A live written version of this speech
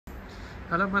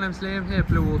Hello, my name's Liam here at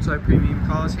Blue Auto Premium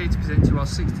Cars, here to present to our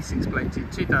 66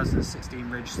 plated 2016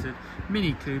 registered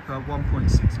Mini Cooper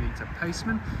 1.6 litre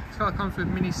Paceman. This car comes with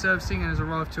mini servicing and has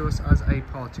arrived to us as a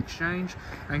part exchange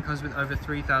and comes with over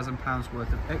 £3,000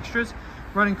 worth of extras.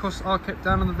 Running costs are kept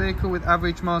down on the vehicle with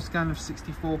average miles scanned of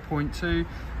 64.2.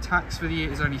 Tax for the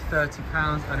year is only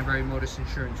 £30 and a very modest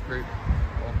insurance group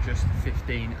of just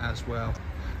 15 as well.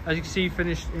 As you can see,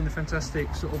 finished in the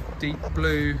fantastic sort of deep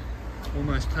blue,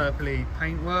 almost purpley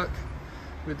paintwork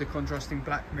with the contrasting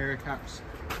black mirror caps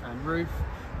and roof,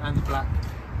 and the black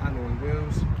alloy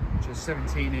wheels, which are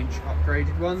 17-inch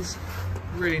upgraded ones.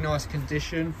 Really nice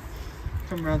condition.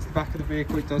 Come around to the back of the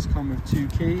vehicle, it does come with 2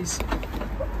 keys.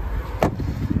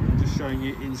 I'm just showing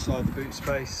you inside the boot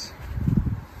space,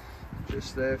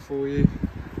 just there for you.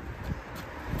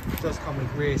 It does come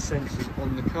with rear sensors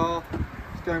on the car.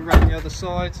 Just going around the other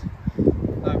side,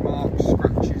 no marks,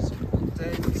 scratches or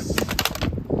dents.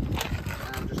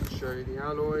 Show you the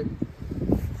alloy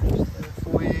just there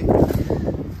for you.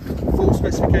 Full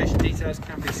specification details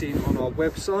can be seen on our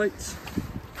website.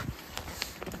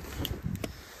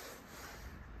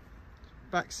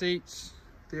 Back seats,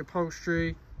 the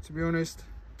upholstery, to be honest,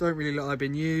 don't really look like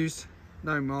they've been used.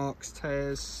 No marks,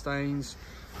 tears, stains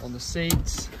on the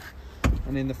seats,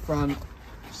 and in the front,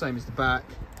 same as the back,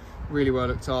 really well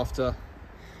looked after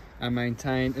and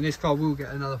maintained. And this car will get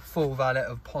another full valet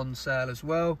upon sale as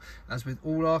well, as with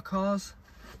all our cars.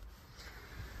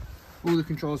 All the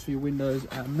controls for your windows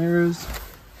and mirrors,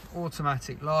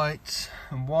 automatic lights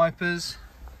and wipers,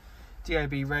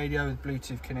 DAB radio with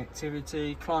Bluetooth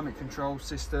connectivity, climate control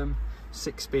system,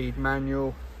 6-speed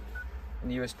manual,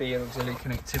 and USB and auxiliary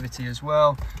connectivity as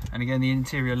well. And again, the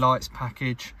interior lights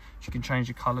package, which you can change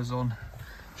the colours on.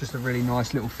 Just a really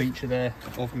nice little feature there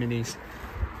of Minis.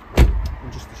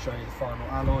 And just to show you the final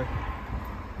alloy.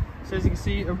 So as you can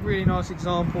see, a really nice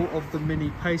example of the Mini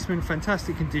Paceman.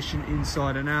 Fantastic condition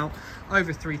inside and out.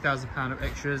 Over £3,000 of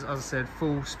extras. As I said,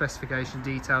 full specification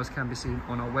details can be seen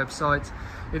on our website.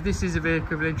 If this is a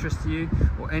vehicle of interest to you,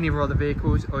 or any of our other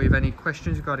vehicles, or you have any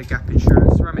questions regarding gap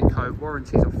insurance, ceramic coat,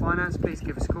 warranties or finance, please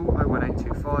give us a call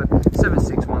 01825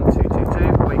 761